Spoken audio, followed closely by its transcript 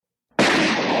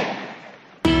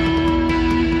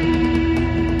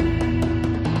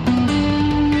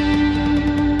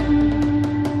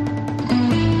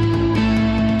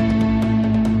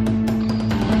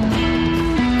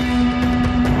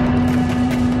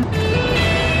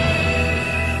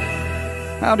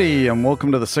Howdy, and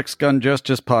welcome to the Six Gun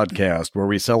Justice podcast, where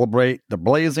we celebrate the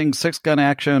blazing six-gun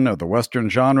action of the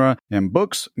Western genre in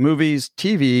books, movies,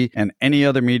 TV, and any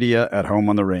other media at home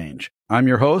on the range. I'm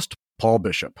your host, Paul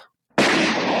Bishop.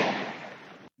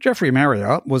 Jeffrey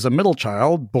Marriott was a middle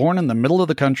child born in the middle of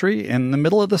the country in the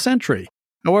middle of the century.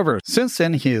 However, since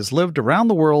then, he has lived around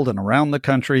the world and around the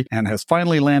country and has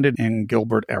finally landed in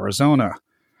Gilbert, Arizona.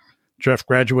 Jeff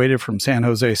graduated from San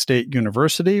Jose State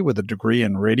University with a degree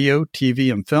in radio,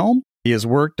 TV, and film. He has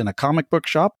worked in a comic book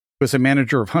shop, was a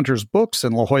manager of Hunter's Books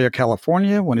in La Jolla,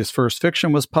 California when his first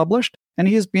fiction was published, and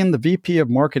he has been the VP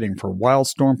of Marketing for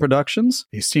Wildstorm Productions,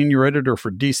 a senior editor for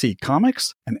DC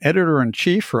Comics, an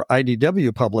editor-in-chief for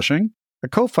IDW Publishing, a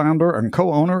co-founder and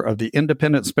co-owner of the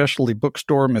independent specialty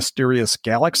bookstore Mysterious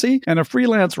Galaxy, and a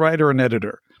freelance writer and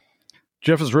editor.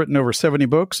 Jeff has written over 70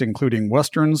 books, including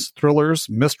westerns, thrillers,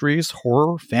 mysteries,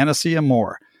 horror, fantasy, and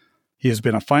more. He has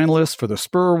been a finalist for the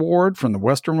Spur Award from the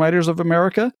Western Writers of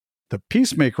America, the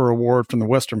Peacemaker Award from the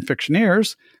Western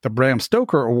Fictioneers, the Bram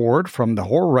Stoker Award from the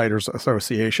Horror Writers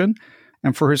Association,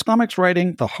 and for his comics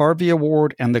writing, the Harvey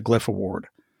Award and the Glyph Award.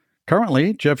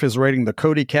 Currently, Jeff is writing the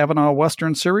Cody Cavanaugh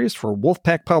Western series for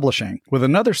Wolfpack Publishing, with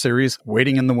another series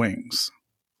waiting in the wings.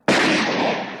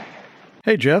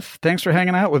 Hey, Jeff, thanks for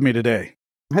hanging out with me today.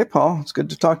 Hey, Paul. It's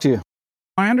good to talk to you.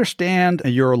 I understand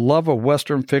your love of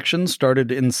Western fiction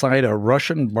started inside a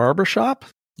Russian barbershop?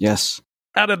 Yes.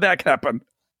 How did that happen?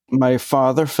 My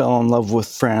father fell in love with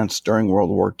France during World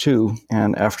War II,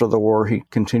 and after the war, he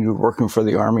continued working for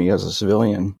the army as a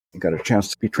civilian. He got a chance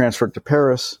to be transferred to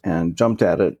Paris and jumped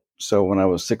at it. So when I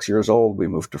was 6 years old, we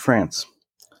moved to France.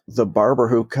 The barber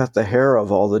who cut the hair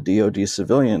of all the DoD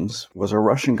civilians was a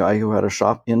Russian guy who had a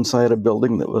shop inside a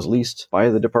building that was leased by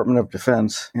the Department of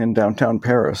Defense in downtown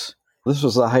Paris. This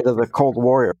was the height of the Cold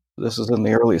War. This was in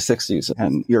the early 60s,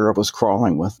 and Europe was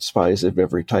crawling with spies of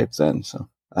every type then. So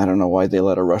I don't know why they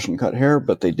let a Russian cut hair,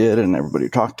 but they did, and everybody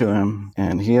talked to him.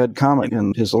 And he had comic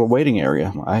in his little waiting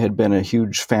area. I had been a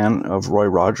huge fan of Roy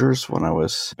Rogers when I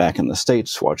was back in the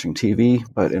States watching TV,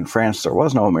 but in France there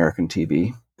was no American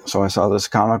TV. So I saw this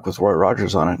comic with Roy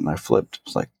Rogers on it, and I flipped. It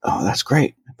was like, oh, that's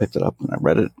great. I picked it up and I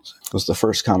read it. It was the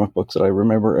first comic book that I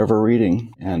remember ever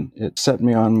reading, and it set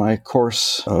me on my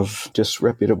course of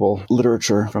disreputable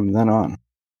literature from then on.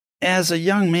 As a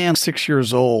young man, 6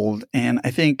 years old, and I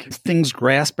think things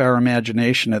grasp our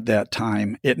imagination at that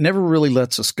time, it never really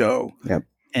lets us go. Yep.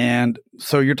 And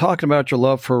so you're talking about your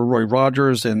love for Roy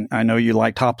Rogers, and I know you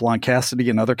like Hopalong Cassidy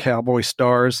and other cowboy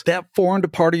stars. That formed a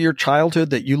part of your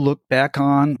childhood that you look back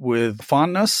on with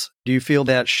fondness. Do you feel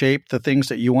that shaped the things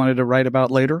that you wanted to write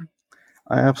about later?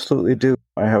 I absolutely do.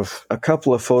 I have a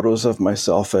couple of photos of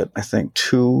myself at, I think,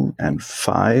 2 and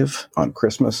 5 on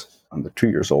Christmas. On the 2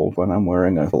 years old when I'm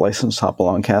wearing a licensed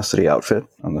Hopalong Cassidy outfit.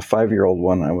 On the 5-year-old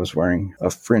one, I was wearing a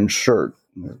fringe shirt.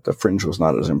 The fringe was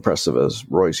not as impressive as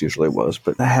Roy's usually was,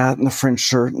 but the hat and the fringe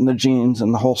shirt and the jeans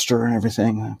and the holster and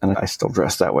everything. And I still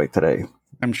dress that way today.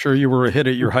 I'm sure you were a hit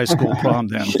at your high school prom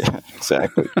then. Yeah,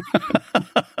 exactly.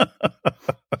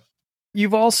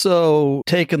 You've also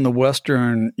taken the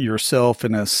Western yourself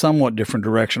in a somewhat different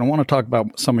direction. I want to talk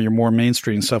about some of your more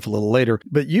mainstream stuff a little later,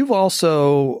 but you've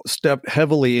also stepped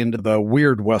heavily into the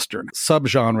weird Western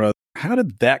subgenre. How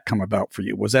did that come about for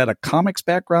you? Was that a comics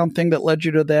background thing that led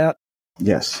you to that?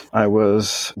 Yes. I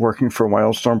was working for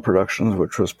Wildstorm Productions,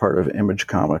 which was part of Image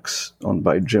Comics, owned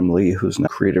by Jim Lee, who's now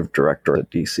creative director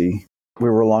at DC. We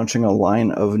were launching a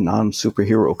line of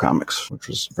non-superhero comics, which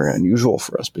was very unusual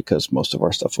for us because most of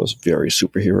our stuff was very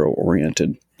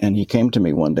superhero-oriented. And he came to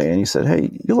me one day and he said,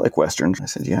 hey, you like Westerns? I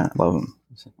said, yeah, I love them.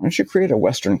 He said, why don't you create a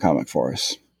Western comic for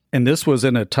us? And this was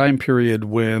in a time period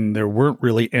when there weren't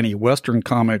really any Western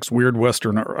comics, weird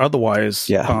Western or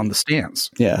otherwise, on the stands.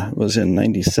 Yeah, it was in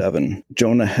 97.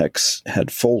 Jonah Hex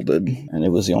had folded, and it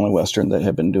was the only Western that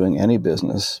had been doing any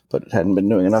business, but it hadn't been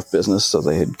doing enough business, so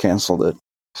they had canceled it.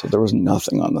 So there was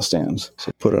nothing on the stands. So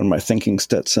I put on my thinking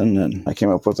Stetson, and I came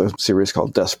up with a series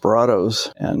called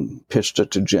Desperados and pitched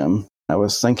it to Jim. I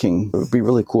was thinking it would be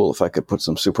really cool if I could put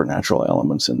some supernatural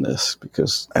elements in this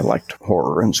because I liked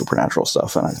horror and supernatural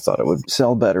stuff, and I thought it would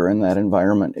sell better in that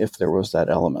environment if there was that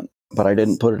element. But I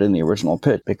didn't put it in the original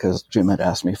pitch because Jim had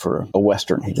asked me for a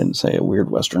Western. He didn't say a weird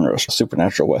Western or a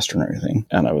supernatural Western or anything,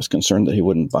 and I was concerned that he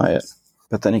wouldn't buy it.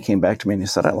 But then he came back to me and he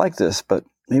said, I like this, but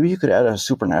maybe you could add a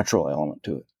supernatural element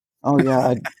to it. Oh,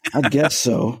 yeah, I guess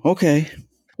so. Okay.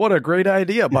 What a great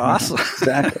idea, boss.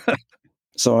 Exactly.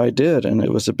 So I did, and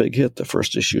it was a big hit. The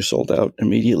first issue sold out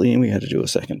immediately, and we had to do a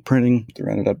second printing. There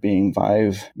ended up being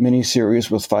 5 miniseries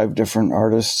with 5 different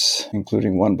artists,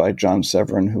 including one by John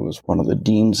Severin, who was one of the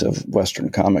deans of Western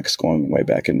comics going way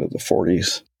back into the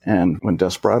 40s. And when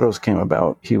Desperados came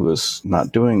about, he was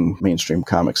not doing mainstream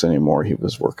comics anymore. He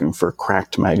was working for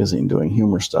Cracked magazine doing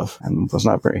humor stuff and was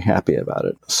not very happy about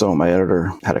it. So my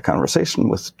editor had a conversation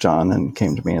with John and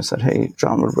came to me and said, hey,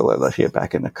 John would really like to get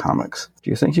back into comics.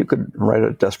 Do you think you could write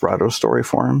a Desperados story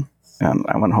for him? And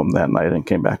I went home that night and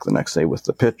came back the next day with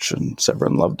the pitch, and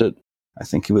Severin loved it. I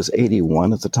think he was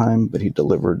 81 at the time, but he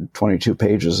delivered 22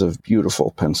 pages of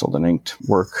beautiful penciled and inked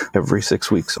work every 6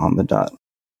 weeks on the dot.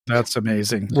 That's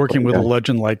amazing. Working with a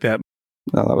legend like that.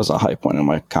 No, that was a high point in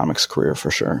my comics career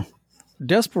for sure.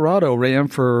 Desperado ran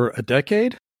for a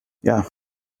decade? Yeah.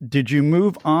 Did you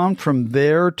move on from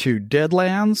there to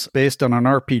Deadlands based on an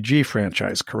RPG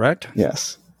franchise, correct?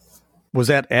 Yes. Was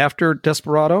that after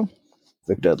Desperado?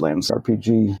 The Deadlands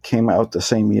RPG came out the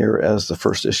same year as the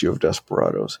first issue of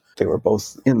Desperados. They were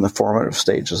both in the formative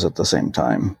stages at the same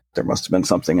time. There must have been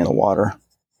something in the water.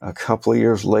 A couple of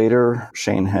years later,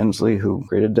 Shane Hensley, who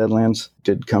created Deadlands,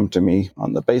 did come to me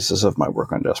on the basis of my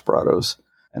work on Desperados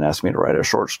and asked me to write a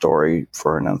short story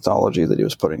for an anthology that he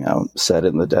was putting out set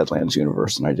in the Deadlands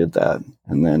universe, and I did that.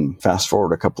 And then fast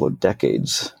forward a couple of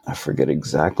decades, I forget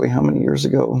exactly how many years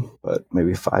ago, but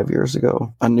maybe 5 years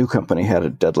ago, a new company had a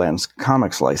Deadlands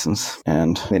comics license,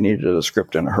 and they needed a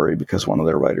script in a hurry because one of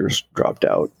their writers dropped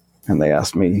out. And they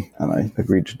asked me, and I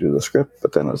agreed to do the script.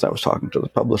 But then as I was talking to the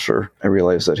publisher, I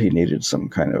realized that he needed some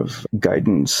kind of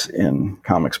guidance in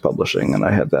comics publishing, and I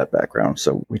had that background.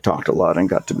 So we talked a lot and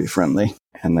got to be friendly.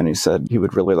 And then he said he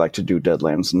would really like to do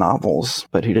Deadlands novels,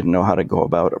 but he didn't know how to go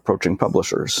about approaching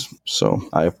publishers. So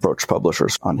I approached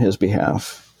publishers on his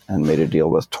behalf and made a deal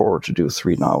with Tor to do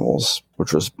 3 novels,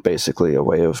 which was basically a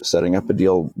way of setting up a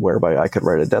deal whereby I could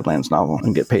write a Deadlands novel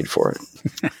and get paid for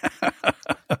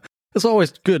it. It's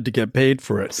always good to get paid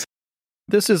for it.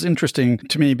 This is interesting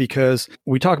to me because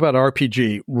we talk about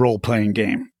RPG, role-playing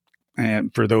game.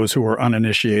 And for those who are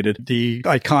uninitiated, the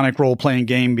iconic role-playing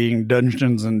game being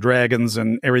Dungeons and Dragons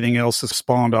and everything else is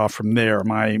spawned off from there.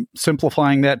 Am I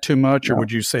simplifying that too much, or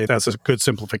would you say that's a good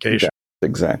simplification? That's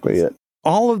exactly it.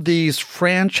 All of these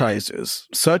franchises,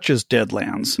 such as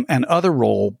Deadlands and other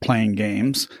role-playing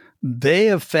games, they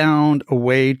have found a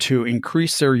way to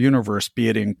increase their universe, be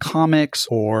it in comics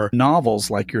or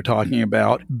novels like you're talking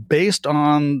about, based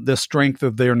on the strength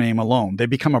of their name alone. They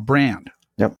become a brand.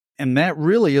 Yep. And that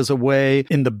really is a way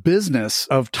in the business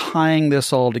of tying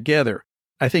this all together.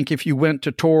 I think if you went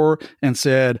to Tor and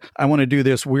said, I want to do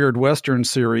this weird Western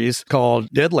series called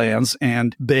Deadlands,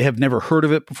 and they have never heard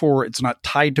of it before, it's not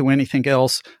tied to anything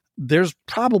else, there's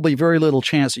probably very little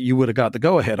chance that you would have got the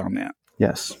go-ahead on that.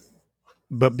 Yes.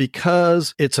 But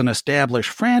because it's an established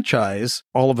franchise,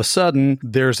 all of a sudden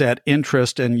there's that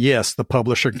interest, and yes, the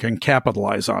publisher can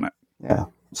capitalize on it. Yeah.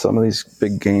 Some of these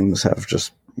big games have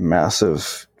just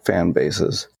massive fan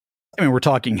bases. I mean, we're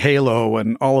talking Halo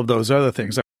and all of those other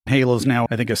things. Halo's now,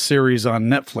 I think, a series on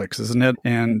Netflix, isn't it?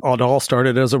 And it all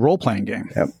started as a role-playing game.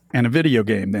 Yep. And a video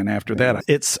game then after that.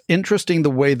 It's interesting the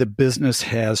way the business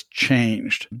has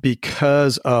changed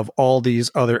because of all these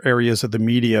other areas of the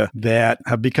media that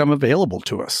have become available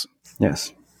to us.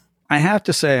 Yes. I have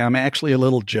to say, I'm actually a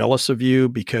little jealous of you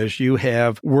because you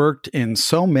have worked in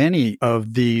so many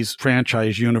of these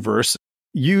franchise universes.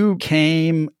 You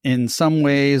came in some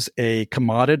ways a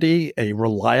commodity, a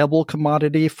reliable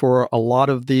commodity for a lot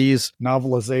of these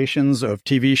novelizations of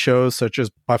TV shows such as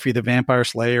Buffy the Vampire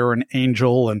Slayer and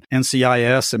Angel and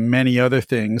NCIS and many other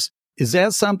things. Is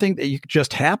that something that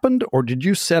just happened, or did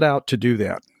you set out to do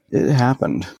that? It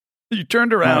happened. You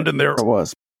turned around and there it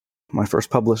was. My first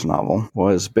published novel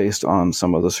was based on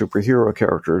some of the superhero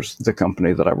characters the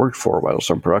company that I worked for,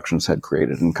 Wildstorm Productions, had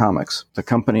created in comics. The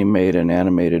company made an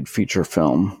animated feature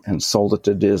film and sold it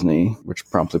to Disney, which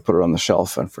promptly put it on the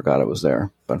shelf and forgot it was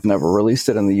there, but never released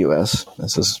it in the U.S.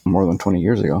 This is more than 20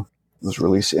 years ago. It was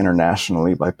released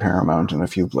internationally by Paramount in a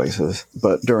few places.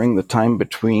 But during the time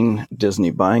between Disney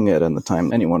buying it and the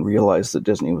time anyone realized that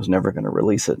Disney was never going to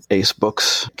release it, Ace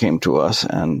Books came to us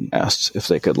and asked if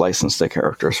they could license the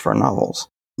characters for novels.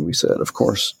 We said, of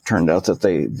course. Turned out that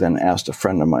they then asked a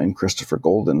friend of mine, Christopher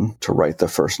Golden, to write the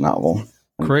first novel.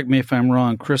 Correct me if I'm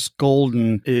wrong. Chris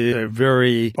Golden is a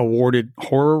very awarded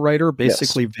horror writer,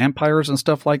 basically vampires and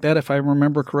stuff like that, if I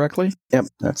remember correctly. Yep,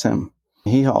 that's him.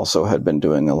 He also had been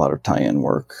doing a lot of tie-in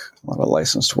work, a lot of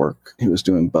licensed work. He was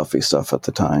doing Buffy stuff at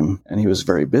the time, and he was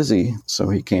very busy. So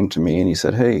he came to me and he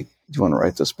said, hey, do you want to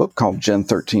write this book called Gen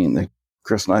 13?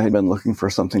 Chris and I had been looking for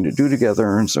something to do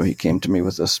together, and so he came to me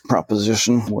with this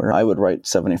proposition where I would write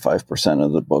 75%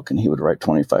 of the book and he would write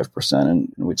 25%,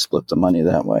 and we'd split the money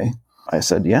that way. I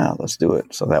said, yeah, let's do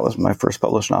it. So that was my first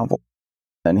published novel.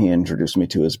 And he introduced me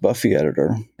to his Buffy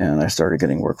editor, and I started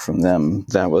getting work from them.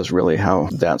 That was really how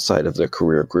that side of the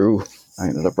career grew. I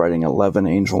ended up writing 11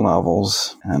 Angel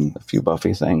novels and a few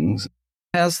Buffy things.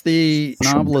 Has the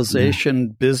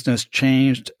novelization business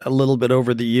changed a little bit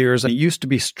over the years? It used to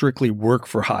be strictly work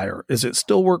for hire. Is it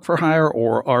still work for hire,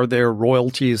 or are there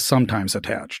royalties sometimes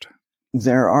attached?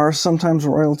 There are sometimes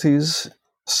royalties.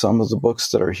 Some of the books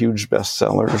that are huge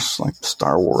bestsellers, like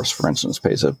Star Wars, for instance,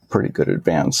 pays a pretty good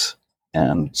advance.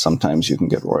 And sometimes you can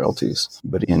get royalties.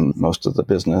 But in most of the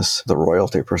business, the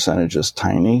royalty percentage is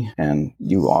tiny, and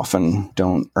you often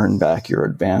don't earn back your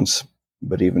advance.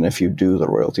 But even if you do, the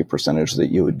royalty percentage that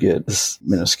you would get is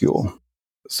minuscule.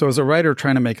 So as a writer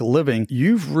trying to make a living,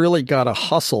 you've really got to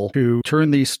hustle to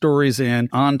turn these stories in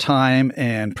on time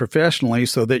and professionally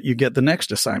so that you get the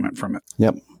next assignment from it.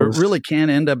 Yep. It really can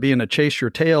end up being a chase your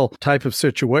tail type of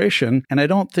situation. And I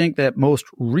don't think that most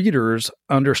readers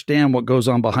understand what goes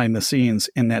on behind the scenes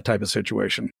in that type of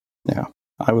situation. Yeah.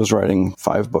 I was writing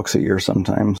 5 books a year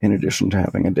sometimes, in addition to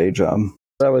having a day job.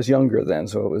 I was younger then,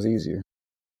 so it was easier.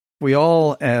 We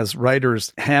all, as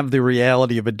writers, have the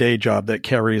reality of a day job that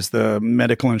carries the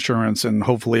medical insurance and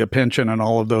hopefully a pension and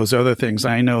all of those other things.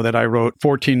 I know that I wrote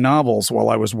 14 novels while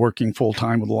I was working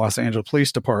full-time with the Los Angeles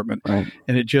Police Department. Right.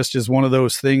 And it just is one of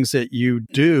those things that you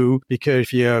do because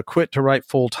if you quit to write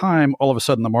full-time, all of a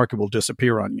sudden the market will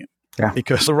disappear on you. Yeah.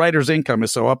 Because the writer's income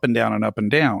is so up and down and up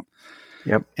and down.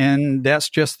 Yep. And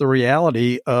that's just the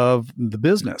reality of the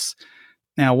business.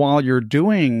 Now, while you're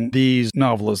doing these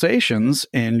novelizations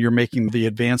and you're making the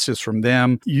advances from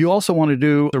them, you also want to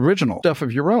do original stuff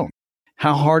of your own.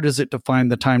 How hard is it to find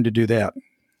the time to do that?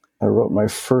 I wrote my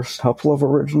first couple of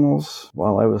originals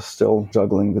while I was still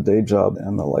juggling the day job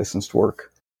and the licensed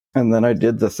work. And then I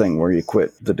did the thing where you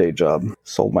quit the day job,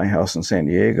 sold my house in San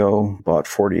Diego, bought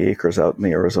 40 acres out in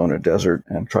the Arizona desert,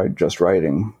 and tried just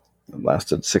writing. It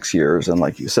lasted 6 years, and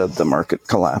like you said, the market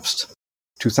collapsed.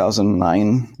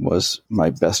 2009 was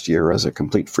my best year as a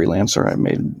complete freelancer. I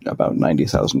made about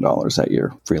 $90,000 that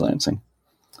year freelancing.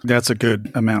 That's a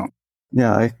good amount.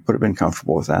 Yeah, I would have been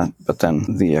comfortable with that. But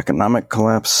then the economic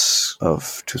collapse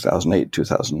of 2008,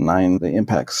 2009, the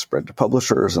impact spread to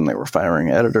publishers, and they were firing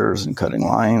editors and cutting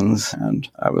lines. And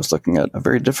I was looking at a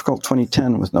very difficult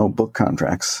 2010 with no book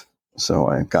contracts. So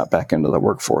I got back into the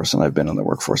workforce, and I've been in the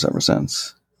workforce ever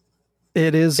since.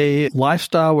 It is a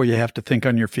lifestyle where you have to think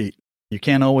on your feet. You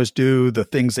can't always do the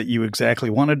things that you exactly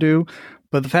want to do.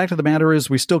 But the fact of the matter is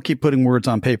we still keep putting words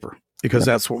on paper because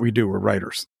that's what we do. We're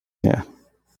writers. Yeah.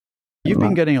 You've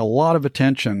been getting a lot of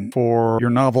attention for your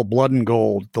novel Blood and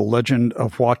Gold, The Legend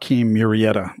of Joaquin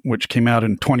Murrieta, which came out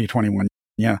in 2021.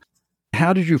 Yeah.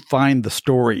 How did you find the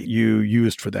story you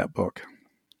used for that book?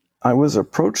 I was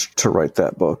approached to write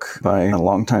that book by a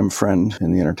longtime friend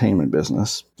in the entertainment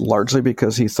business, largely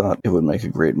because he thought it would make a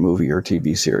great movie or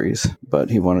TV series, but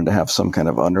he wanted to have some kind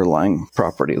of underlying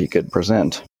property he could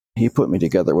present. He put me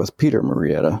together with Peter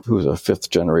Murrieta, who's a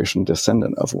 5th-generation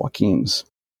descendant of Joaquin's.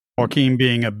 Joaquin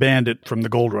being a bandit from the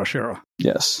Gold Rush era.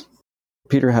 Yes.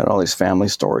 Peter had all these family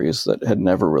stories that had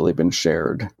never really been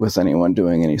shared with anyone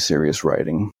doing any serious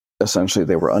writing. Essentially,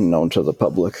 they were unknown to the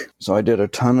public. So I did a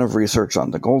ton of research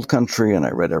on the Gold Country, and I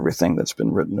read everything that's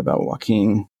been written about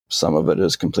Joaquin. Some of it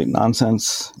is complete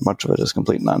nonsense. Much of it is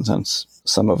complete nonsense.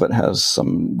 Some of it has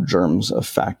some germs of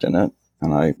fact in it.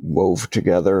 And I wove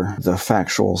together the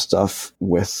factual stuff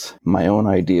with my own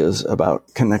ideas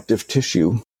about connective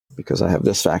tissue, because I have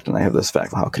this fact and I have this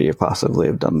fact. How could he possibly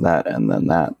have done that and then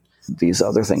that? These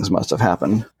other things must have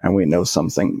happened, and we know some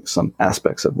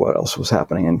aspects of what else was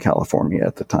happening in California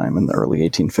at the time in the early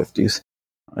 1850s.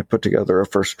 I put together a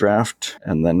first draft,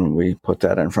 and then we put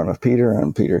that in front of Peter,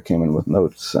 and Peter came in with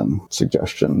notes and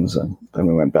suggestions, and then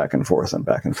we went back and forth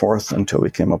until we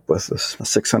came up with this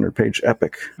 600-page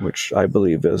epic, which I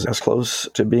believe is as close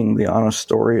to being the honest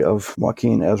story of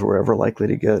Joaquin as we're ever likely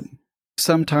to get.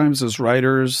 Sometimes as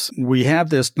writers, we have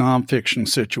this nonfiction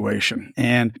situation,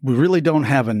 and we really don't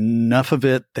have enough of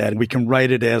it that we can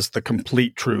write it as the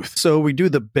complete truth. So we do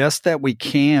the best that we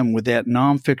can with that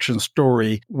nonfiction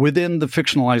story within the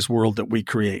fictionalized world that we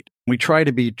create. We try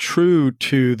to be true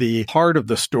to the heart of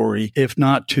the story, if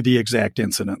not to the exact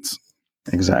incidents.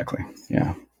 Exactly,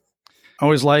 yeah. I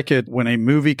always like it when a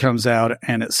movie comes out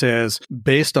and it says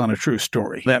based on a true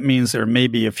story. That means there may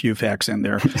be a few facts in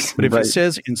there. But if Right. it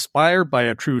says inspired by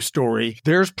a true story,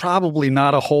 there's probably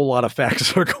not a whole lot of facts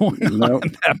that are going on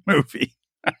in that movie.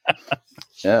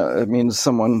 Yeah, it means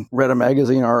someone read a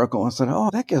magazine article and said,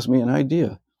 oh, that gives me an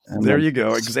idea. And There then you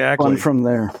go. Exactly. spun from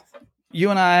there.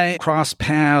 You and I crossed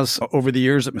paths over the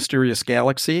years at Mysterious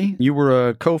Galaxy. You were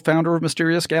a co-founder of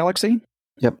Mysterious Galaxy?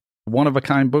 Yep.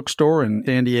 One-of-a-kind bookstore in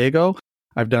San Diego.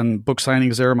 I've done book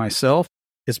signings there myself.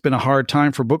 It's been a hard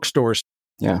time for bookstores.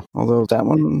 Yeah, although that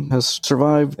one has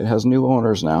survived. It has new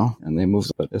owners now, and they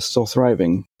moved, but it's still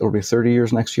thriving. It'll be 30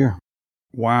 years next year.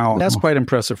 Wow, that's quite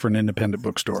impressive for an independent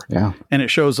bookstore. Yeah. And it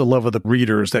shows the love of the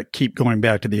readers that keep going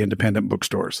back to the independent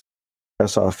bookstores. I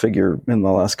saw a figure in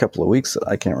the last couple of weeks that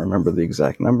I can't remember the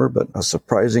exact number, but a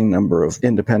surprising number of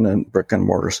independent brick and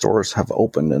mortar stores have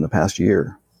opened in the past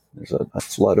year. There's a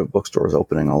flood of bookstores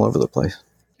opening all over the place.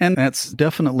 And that's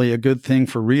definitely a good thing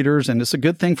for readers, and it's a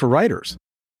good thing for writers.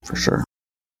 For sure.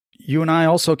 You and I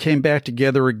also came back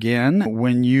together again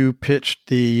when you pitched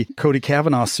the Cody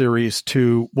Cavanaugh series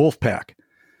to Wolfpack.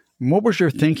 What was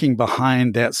your thinking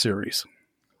behind that series?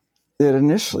 It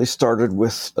initially started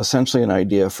with essentially an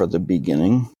idea for the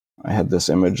beginning. I had this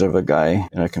image of a guy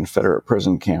in a Confederate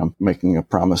prison camp making a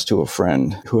promise to a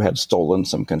friend who had stolen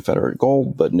some Confederate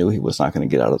gold but knew he was not going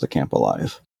to get out of the camp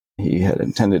alive. He had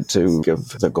intended to give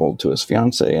the gold to his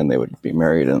fiancée and they would be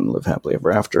married and live happily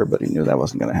ever after, but he knew that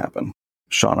wasn't going to happen.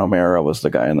 Sean O'Mara was the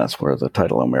guy, and that's where the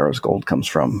title O'Mara's Gold comes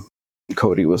from.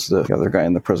 Cody was the other guy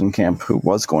in the prison camp who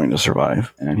was going to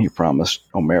survive, and he promised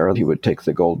O'Mara he would take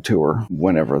the gold to her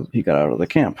whenever he got out of the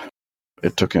camp.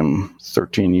 It took him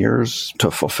 13 years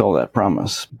to fulfill that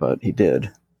promise, but he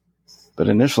did. But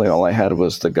initially all I had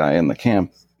was the guy in the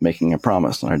camp making a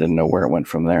promise, and I didn't know where it went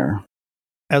from there.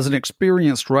 As an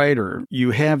experienced writer,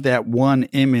 you have that one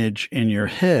image in your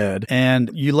head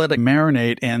and you let it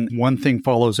marinate, and one thing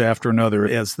follows after another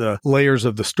as the layers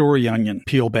of the story onion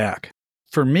peel back.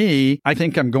 For me, I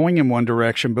think I'm going in one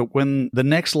direction, but when the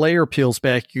next layer peels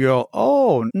back, you go,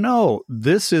 oh, no,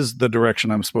 this is the direction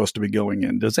I'm supposed to be going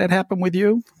in. Does that happen with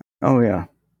you? Oh, yeah.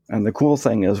 And the cool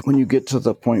thing is when you get to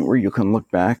the point where you can look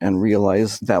back and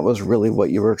realize that was really what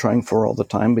you were trying for all the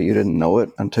time, but you didn't know it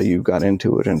until you got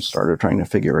into it and started trying to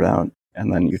figure it out.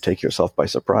 And then you take yourself by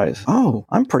surprise. Oh,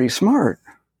 I'm pretty smart.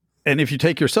 And if you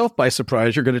take yourself by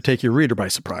surprise, you're going to take your reader by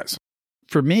surprise.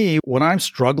 For me, when I'm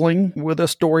struggling with a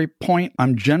story point,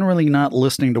 I'm generally not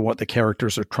listening to what the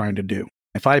characters are trying to do.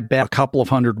 If I bet a couple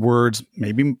of 100 words,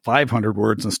 maybe 500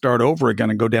 words, and start over again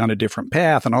and go down a different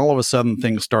path, and all of a sudden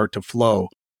things start to flow.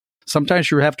 Sometimes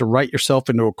you have to write yourself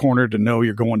into a corner to know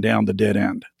you're going down the dead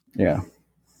end. Yeah.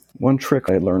 One trick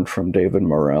I learned from David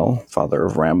Morrell, father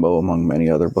of Rambo, among many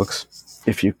other books.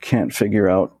 If you can't figure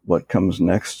out what comes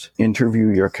next, interview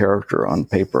your character on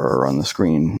paper or on the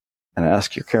screen and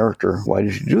ask your character, why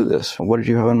did you do this? What did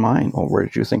you have in mind? Or where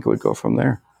did you think it would go from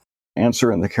there?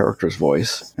 Answer in the character's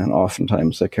voice, and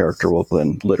oftentimes the character will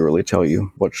then literally tell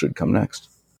you what should come next.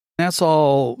 That's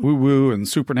all woo-woo and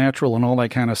supernatural and all that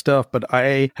kind of stuff, but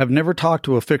I have never talked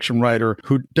to a fiction writer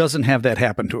who doesn't have that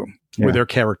happen to them, where their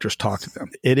characters talk to them.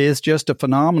 It is just a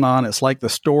phenomenon. It's like the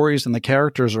stories and the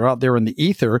characters are out there in the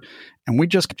ether, and we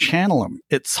just channel them.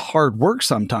 It's hard work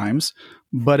sometimes,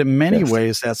 but in many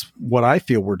ways, that's what I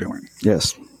feel we're doing.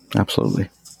 Yes, absolutely.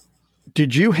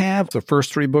 Did you have the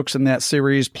first 3 books in that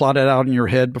series plotted out in your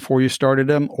head before you started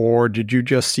them, or did you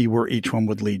just see where each one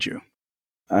would lead you?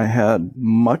 I had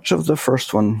much of the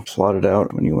first one plotted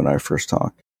out when you and I first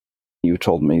talked. You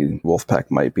told me Wolfpack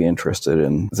might be interested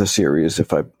in the series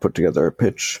if I put together a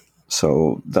pitch.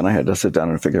 So then I had to sit down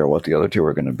and figure out what the other 2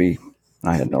 were going to be.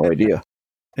 I had no idea.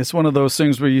 It's one of those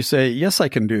things where you say, yes, I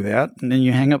can do that. And then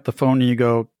you hang up the phone and you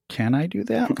go, can I do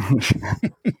that?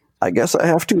 I guess I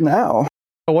have to now.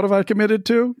 What have I committed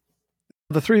to?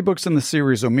 The 3 books in the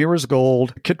series, O'Mara's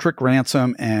Gold, Kittrick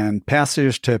Ransom, and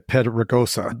Passage to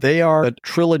Pedregosa, they are a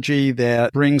trilogy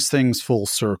that brings things full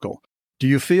circle. Do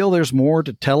you feel there's more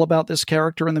to tell about this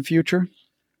character in the future?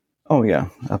 Oh, yeah,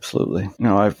 absolutely.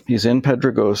 He's in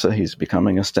Pedregosa. He's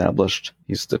becoming established.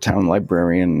 He's the town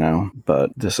librarian now.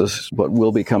 But this is what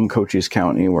will become Cochise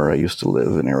County, where I used to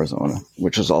live in Arizona,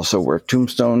 which is also where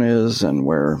Tombstone is and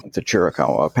where the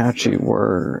Chiricahua Apache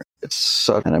were. It's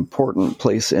such an important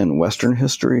place in Western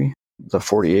history. The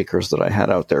 40 acres that I had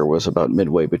out there was about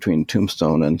midway between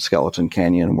Tombstone and Skeleton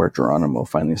Canyon, where Geronimo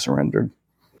finally surrendered.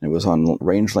 It was on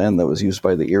rangeland that was used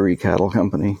by the Erie Cattle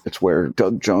Company. It's where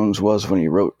Doug Jones was when he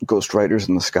wrote Ghost Riders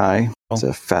in the Sky. It's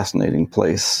a fascinating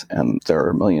place, and there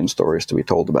are a million stories to be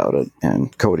told about it.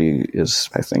 And Cody is,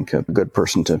 I think, a good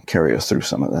person to carry us through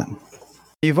some of that.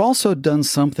 You've also done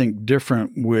something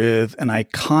different with an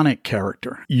iconic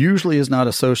character, usually is not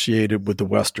associated with the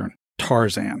Western,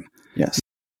 Tarzan. Yes.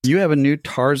 You have a new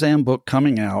Tarzan book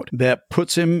coming out that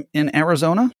puts him in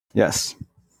Arizona? Yes.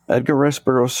 Edgar Rice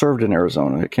Burroughs served in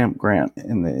Arizona at Camp Grant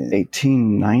in the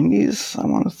 1890s, I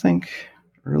want to think.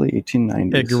 early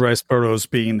 1890s. Edgar Rice Burroughs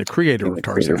being the creator of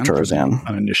Tarzan.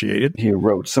 Uninitiated. He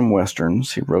wrote some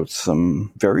Westerns. He wrote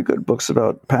some very good books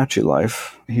about Apache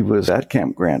life. He was at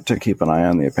Camp Grant to keep an eye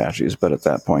on the Apaches, but at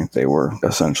that point they were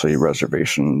essentially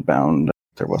reservation bound.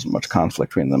 There wasn't much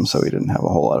conflict between them, so he didn't have a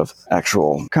whole lot of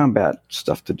actual combat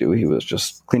stuff to do. He was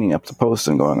just cleaning up the post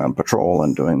and going on patrol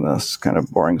and doing this kind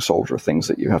of boring soldier things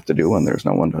that you have to do when there's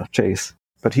no one to chase.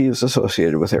 But he is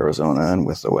associated with Arizona and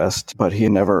with the West, but he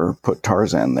never put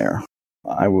Tarzan there.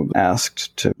 I was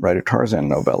asked to write a Tarzan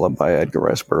novella by Edgar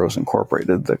Rice Burroughs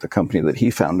Incorporated, the company that he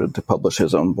founded to publish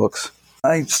his own books.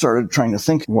 I started trying to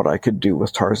think what I could do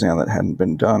with Tarzan that hadn't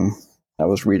been done. I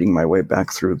was reading my way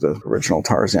back through the original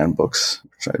Tarzan books,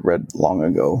 which I'd read long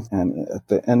ago. And at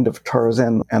the end of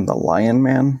Tarzan and the Lion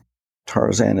Man,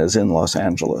 Tarzan is in Los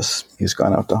Angeles. He's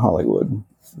gone out to Hollywood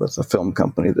with a film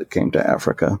company that came to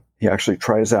Africa. He actually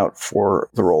tries out for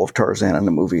the role of Tarzan in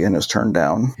the movie and is turned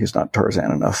down. He's not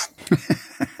Tarzan enough.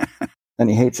 And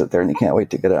he hates it there and he can't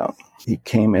wait to get out. He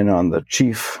came in on the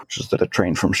Chief, which is a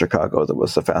train from Chicago that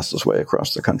was the fastest way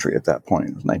across the country at that point.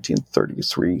 It was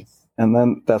 1933. And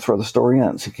then that's where the story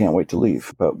ends. He can't wait to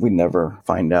leave. But we never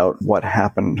find out what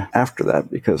happened after that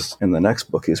because in the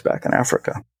next book, he's back in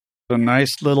Africa. A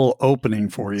nice little opening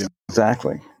for you.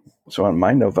 Exactly. So in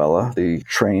my novella, the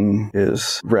train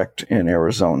is wrecked in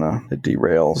Arizona. It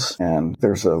derails, and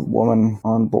there's a woman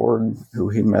on board who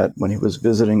he met when he was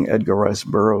visiting Edgar Rice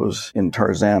Burroughs in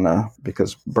Tarzana,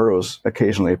 because Burroughs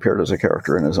occasionally appeared as a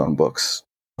character in his own books.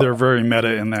 They're very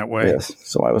meta in that way. Yes,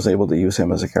 so I was able to use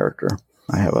him as a character.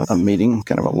 I have a meeting,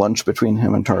 kind of a lunch between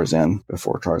him and Tarzan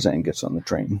before Tarzan gets on the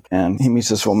train. And he meets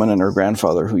this woman and her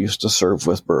grandfather who used to serve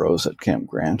with Burroughs at Camp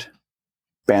Grant.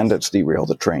 Bandits derail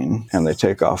the train, and they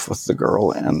take off with the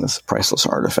girl and this priceless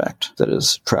artifact that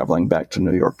is traveling back to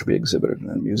New York to be exhibited in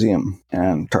a museum.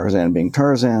 And Tarzan being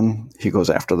Tarzan, he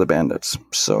goes after the bandits.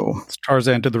 So it's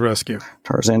Tarzan to the rescue.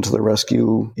 Tarzan to the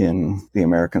rescue in the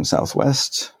American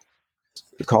Southwest.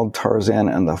 It's called Tarzan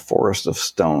and the Forest of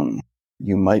Stone.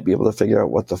 You might be able to figure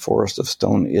out what the Forest of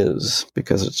Stone is,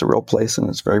 because it's a real place and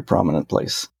it's a very prominent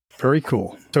place. Very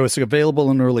cool. So it's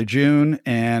available in early June,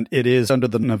 and it is under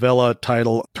the novella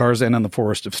title Tarzan and the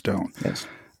Forest of Stone. Yes.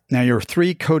 Now, your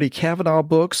 3 Cody Cavanaugh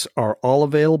books are all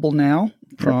available now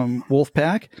from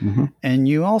Wolfpack. Mm-hmm. And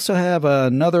you also have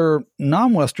another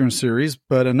non-Western series,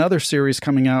 but another series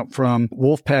coming out from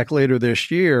Wolfpack later this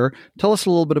year. Tell us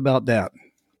a little bit about that.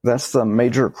 That's the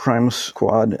Major Crime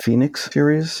Squad Phoenix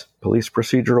series, police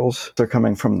procedurals. They're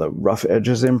coming from the Rough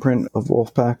Edges imprint of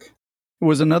Wolfpack. It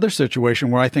was another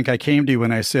situation where I think I came to you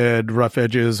when I said Rough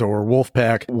Edges or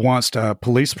Wolfpack wants a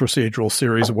police procedural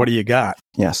series. What do you got?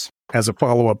 Yes. As a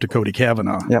follow-up to Cody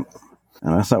Cavanaugh. Yep.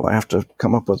 And I thought I have to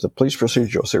come up with a police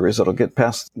procedural series that'll get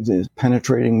past the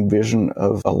penetrating vision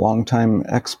of a longtime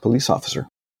ex-police officer.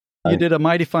 You did a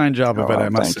mighty fine job of it, I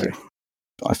must say. You.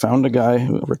 I found a guy,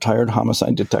 a retired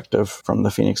homicide detective from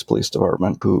the Phoenix Police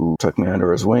Department, who took me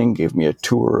under his wing, gave me a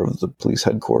tour of the police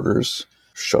headquarters,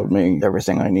 showed me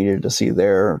everything I needed to see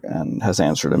there, and has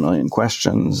answered a million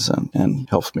questions and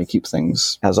helped me keep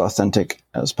things as authentic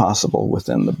as possible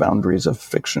within the boundaries of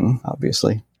fiction,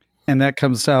 obviously. And that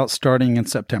comes out starting in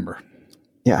September.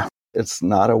 Yeah. It's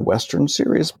not a Western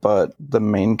series, but the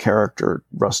main character,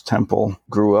 Russ Temple,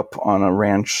 grew up on a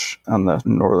ranch on the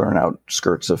northern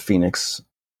outskirts of Phoenix.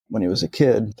 When he was a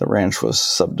kid, the ranch was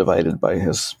subdivided by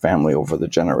his family over the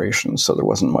generations, so there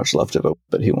wasn't much left of it,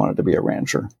 but he wanted to be a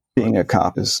rancher. Being a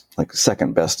cop is like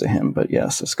second best to him, but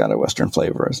yes, it's got a Western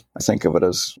flavor. I think of it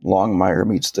as Longmire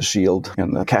meets The Shield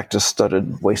in the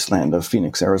cactus-studded wasteland of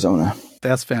Phoenix, Arizona.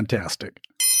 That's fantastic.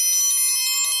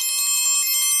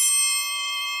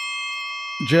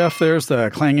 Jeff, there's the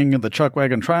clanging of the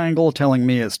Chuckwagon Triangle telling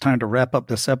me it's time to wrap up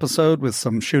this episode with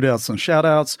some shootouts and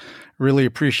shoutouts. Really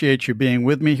appreciate you being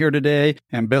with me here today,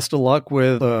 and best of luck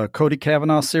with the Cody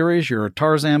Cavanaugh series, your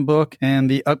Tarzan book, and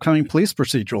the upcoming police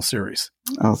procedural series.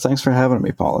 Oh, thanks for having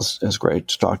me, Paul. It's great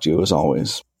to talk to you as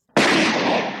always.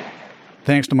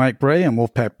 Thanks to Mike Bray and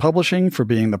Wolfpack Publishing for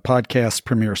being the podcast's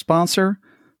premier sponsor.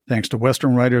 Thanks to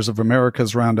Western Writers of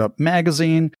America's Roundup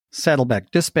magazine,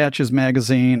 Saddleback Dispatches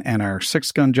magazine, and our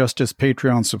Six Gun Justice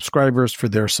Patreon subscribers for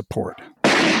their support.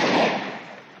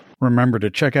 Remember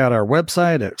to check out our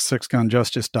website at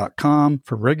sixgunjustice.com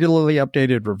for regularly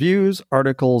updated reviews,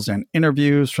 articles, and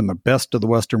interviews from the best of the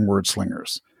Western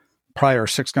wordslingers. Prior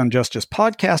Six Gun Justice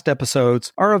podcast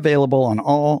episodes are available on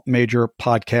all major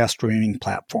podcast streaming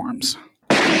platforms.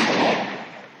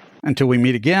 Until we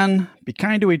meet again, be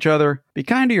kind to each other, be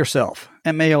kind to yourself,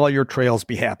 and may all your trails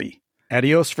be happy.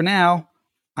 Adios for now.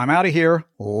 I'm out of here.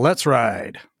 Let's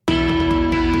ride.